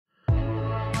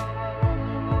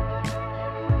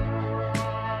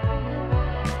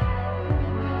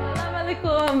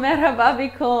merhaba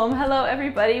bikum. Hello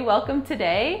everybody, welcome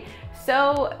today.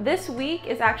 So this week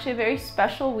is actually a very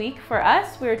special week for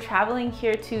us. We're traveling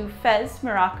here to Fez,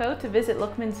 Morocco to visit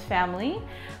Lokmane's family.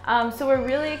 So we're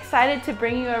really excited to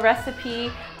bring you a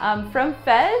recipe from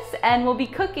Fez, and we'll be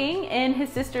cooking in his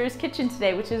sister's kitchen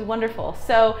today, which is wonderful.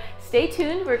 So stay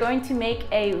tuned, we're going to make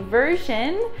a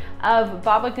version of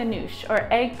baba ganoush, or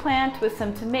eggplant with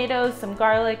some tomatoes, some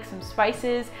garlic, some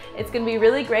spices. It's gonna be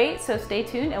really great, so stay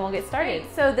tuned and we'll get started.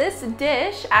 So this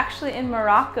dish actually in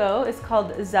Morocco is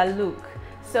called زعلوك.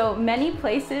 So many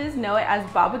places know it as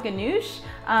baba ganoush.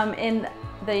 In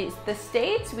the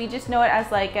States, we just know it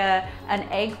as like an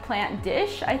eggplant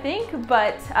dish, I think.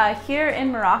 But here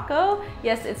in Morocco,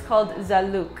 yes, it's called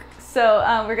زعلوك. So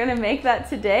we're gonna make that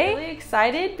today. Really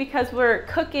excited because we're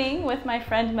cooking with my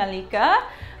friend Malika.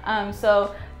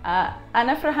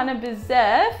 أنا فرحانة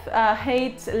بزاف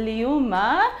حيت اليوم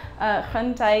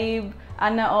خنطيب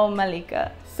أنا و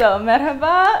ماليكا. So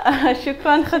مرحبا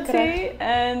شكرا ختي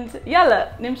and يلا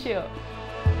نمشيو.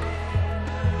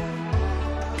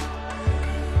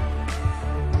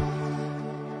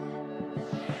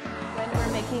 When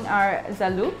we're making our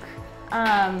زعلوك,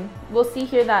 we'll see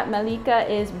here that Malika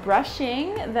is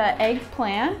brushing the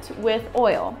eggplant with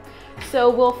oil.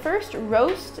 So we'll first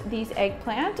roast these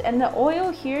eggplant, and the oil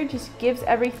here just gives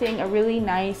everything a really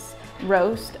nice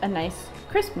roast, a nice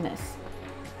crispness.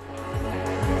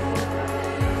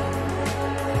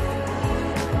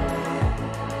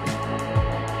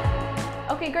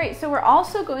 Okay, great. So we're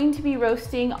also going to be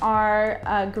roasting our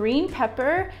green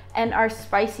pepper and our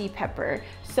spicy pepper.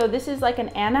 So this is like an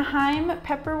Anaheim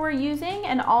pepper we're using,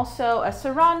 and also a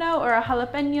Serrano or a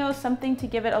jalapeno, something to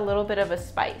give it a little bit of a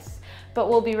spice. But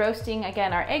we'll be roasting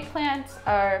again our eggplant,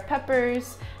 our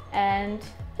peppers, and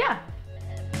yeah.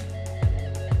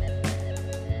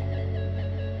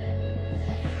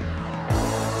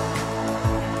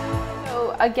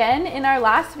 Again, in our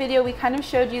last video, we kind of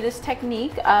showed you this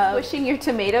technique of pushing your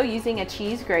tomato using a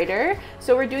cheese grater.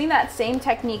 So we're doing that same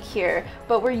technique here,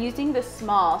 but we're using the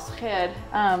small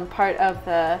part of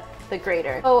the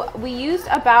grater. So we used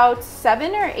about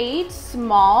 7 or 8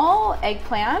 small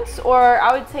eggplants, or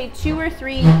I would say 2 or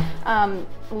 3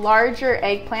 larger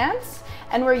eggplants.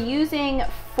 And we're using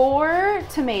 4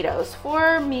 tomatoes,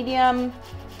 4 medium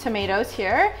tomatoes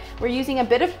here. We're using a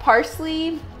bit of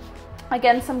parsley,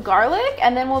 again, some garlic,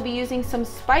 and then we'll be using some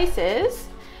spices.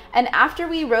 And after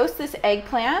we roast this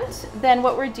eggplant, then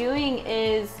what we're doing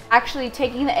is actually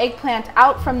taking the eggplant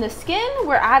out from the skin.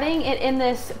 We're adding it in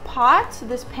this pot,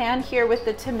 this pan here with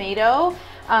the tomato,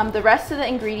 the rest of the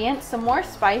ingredients, some more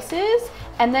spices,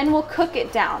 and then we'll cook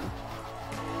it down.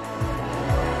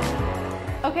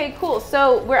 Okay, cool.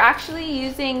 So we're actually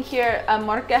using here a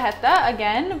morcajeta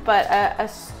again, but a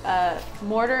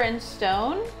mortar and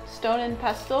stone and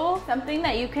pestle, something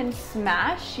that you can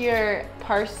smash your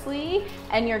parsley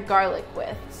and your garlic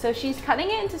with. So she's cutting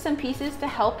it into some pieces to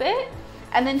help it,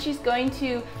 and then she's going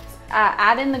to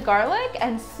add in the garlic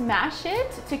and smash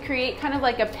it to create kind of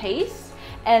like a paste,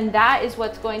 and that is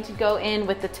what's going to go in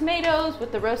with the tomatoes,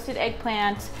 with the roasted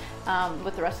eggplant,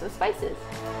 with the rest of the spices.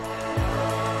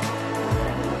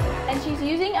 And she's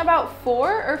using about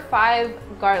 4 or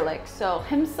 5 garlic, so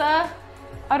himsa,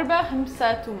 arba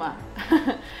himsa tuma.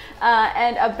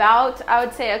 And about, I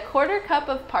would say, a 1/4 cup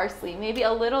of parsley, maybe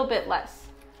a little bit less.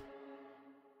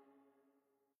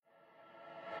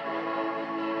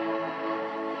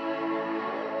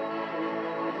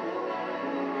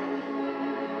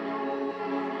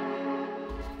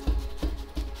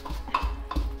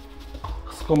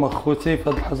 خصكم اخوتي في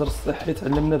هذا الحجر الصحي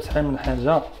تعلمنا بشحال من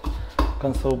حاجه،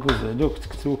 كنصاوبوا زعلوك،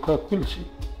 تكتوكه، كلشي.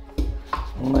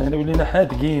 والله الا ولينا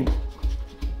حادقين.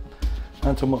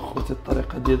 هانتوما اخوتي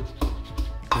الطريقه ديال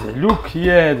زعلوك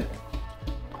هي هذه،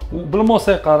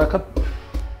 وبالموسيقى راه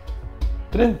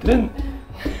ترن.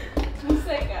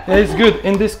 Yeah, it's good.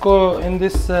 In this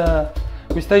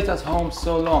we stayed at home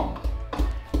so long.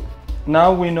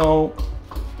 Now we know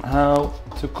how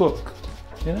to cook,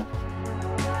 you know.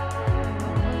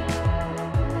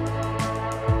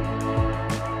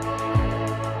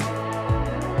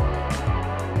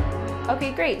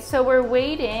 Okay, great. So we're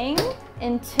waiting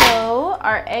until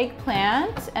our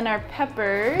eggplant and our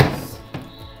peppers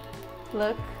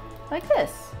look like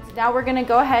this. Now we're gonna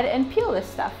go ahead and peel this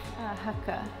stuff.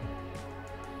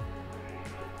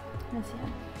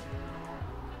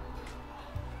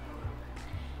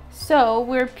 So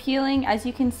we're peeling, as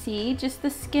you can see, just the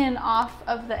skin off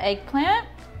of the eggplant.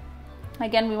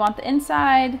 Again, we want the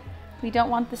inside, we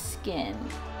don't want the skin.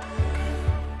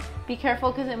 Be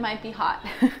careful because it might be hot.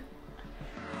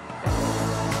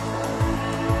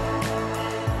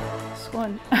 This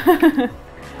one.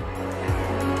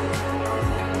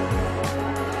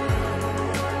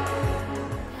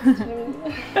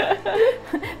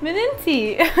 من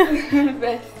انتي؟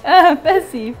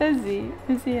 بس فزي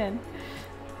مزيان.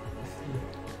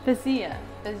 Fezia.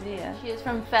 She is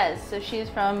from Fez, so she is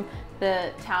from the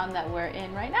town that we're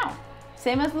in right now.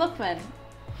 Same as Lokmane.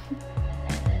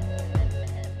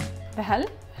 هل.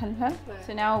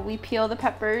 So now we peel the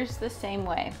peppers the same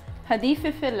way. هذه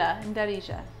فلفلة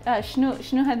اندريجة.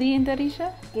 شنو هذه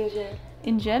اندريجة؟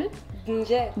 دنجال.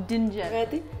 دنجل.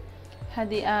 غادي.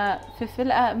 هذه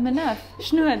فلفل مناف.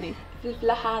 شنو هذه؟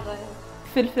 فلفلة حارة.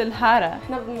 فلفل حارة.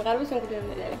 احنا بالمغرب شنو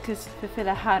نقولوا لها؟ فلفل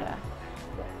حارة.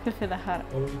 فلفل حارة.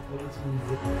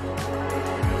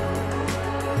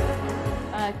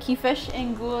 كيفاش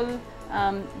نقول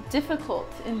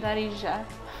difficult اندريجة؟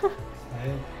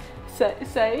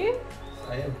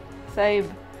 صعيب.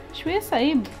 شوية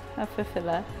صعيب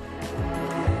الفلفلة.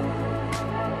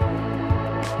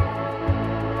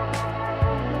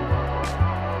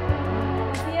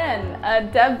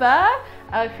 دابا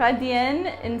غاديين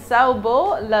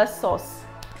نصاوبو لا صوص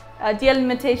ديال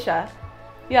المتيشة.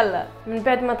 يلا. من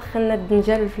بعد ما دخلنا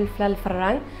الدنجال والفلفله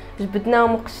الفران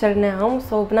جبدناهم وقشرناهم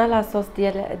وصوبنا لاصوص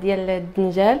ديال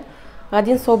الدنجال.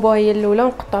 غادي نصوبوها هي الاولى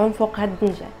ونقطعوهم فوقها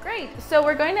الدنجال. Great. So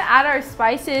we're going to add our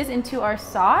spices into our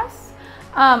sauce.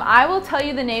 I will tell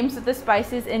you the names of the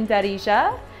spices in Darija,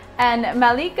 and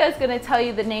Malika is going to tell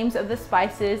you the names of the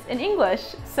spices in English.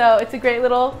 So it's a great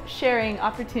little sharing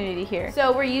opportunity here. So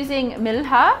we're using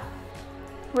milha,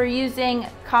 we're using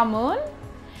cumin,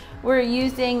 we're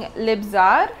using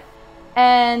libzar,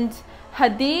 and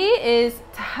hadi is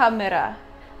tahamira,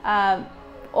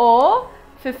 or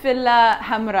fifilla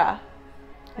hamra.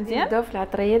 غادي نبداو في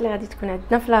العطريه اللي غادي تكون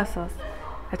عندنا في لاصوص.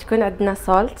 غتكون عندنا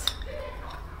سولت،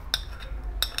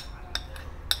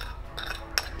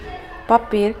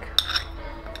 بابريك،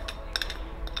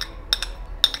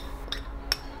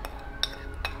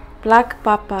 بلاك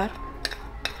بابر،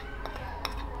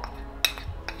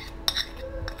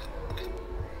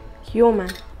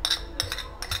 cumin.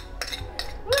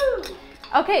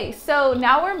 Okay, so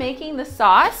now we're making the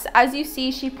sauce. As you see,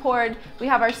 we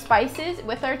have our spices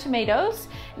with our tomatoes.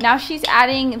 Now she's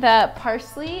adding the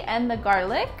parsley and the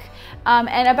garlic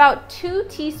and about 2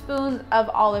 teaspoons of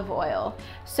olive oil.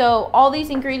 So all these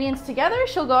ingredients together,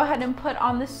 she'll go ahead and put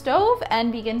on the stove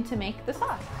and begin to make the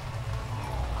sauce.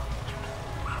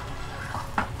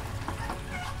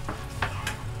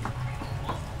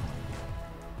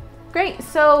 Great,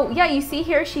 so yeah, you see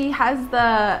here she has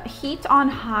the heat on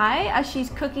high as she's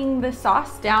cooking the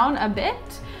sauce down a bit.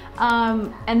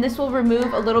 And this will remove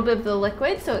a little bit of the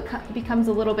liquid so it becomes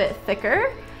a little bit thicker.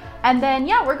 And then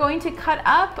yeah, we're going to cut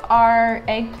up our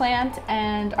eggplant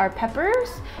and our peppers,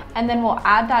 and then we'll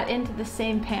add that into the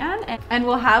same pan and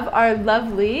we'll have our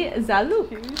lovely zaluk.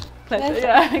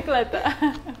 Yeah,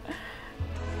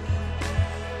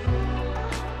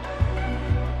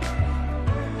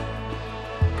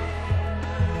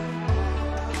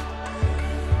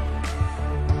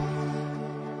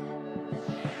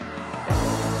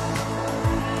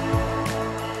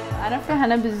 أنا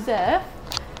فرحانة بزاف.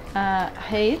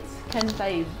 حيت كان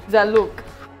طيب زعلوك.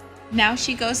 Now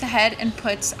she goes ahead and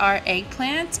puts our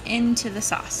eggplant into the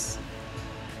sauce.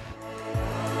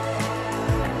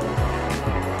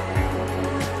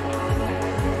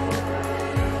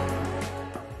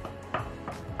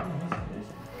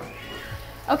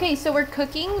 Okay, so we're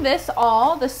cooking this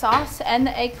the sauce and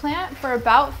the eggplant for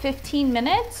about 15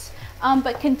 minutes,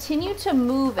 but continue to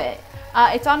move it.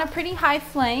 It's on a pretty high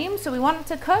flame, so we want it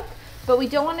to cook, but we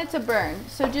don't want it to burn.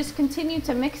 So just continue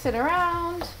to mix it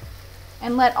around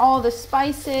and let all the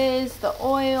spices, the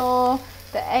oil,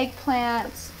 the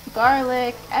eggplant,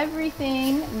 garlic,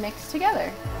 everything mix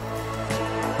together.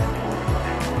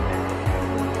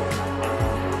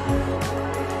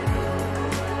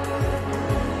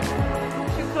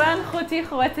 Shukran khoti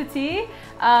khwatati.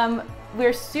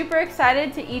 We're super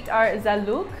excited to eat our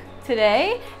zaluk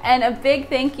today, and a big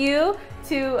thank you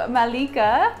to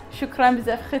Malika. Shukran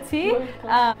bzaf khati.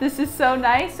 This is so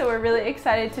nice, so we're really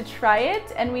excited to try it,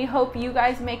 and we hope you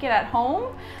guys make it at home.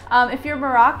 If you're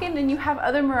Moroccan and you have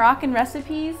other Moroccan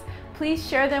recipes, please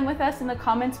share them with us in the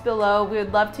comments below. We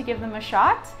would love to give them a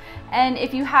shot. And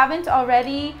if you haven't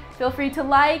already, feel free to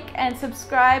like and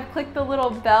subscribe. Click the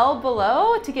little bell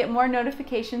below to get more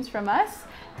notifications from us.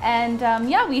 And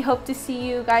yeah, we hope to see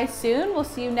you guys soon.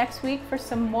 We'll see you next week for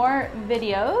some more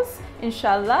videos,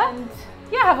 inshallah. And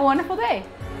yeah, have a wonderful day.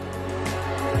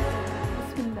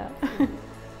 Bismillah.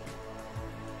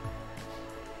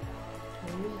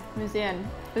 مزيان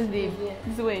لذيذ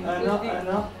زوين.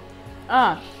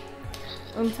 أنا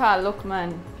أنت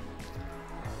لقمان.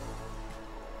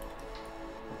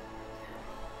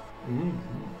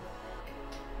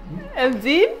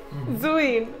 مزيان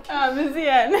زوين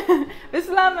مزيان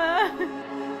بسلامة.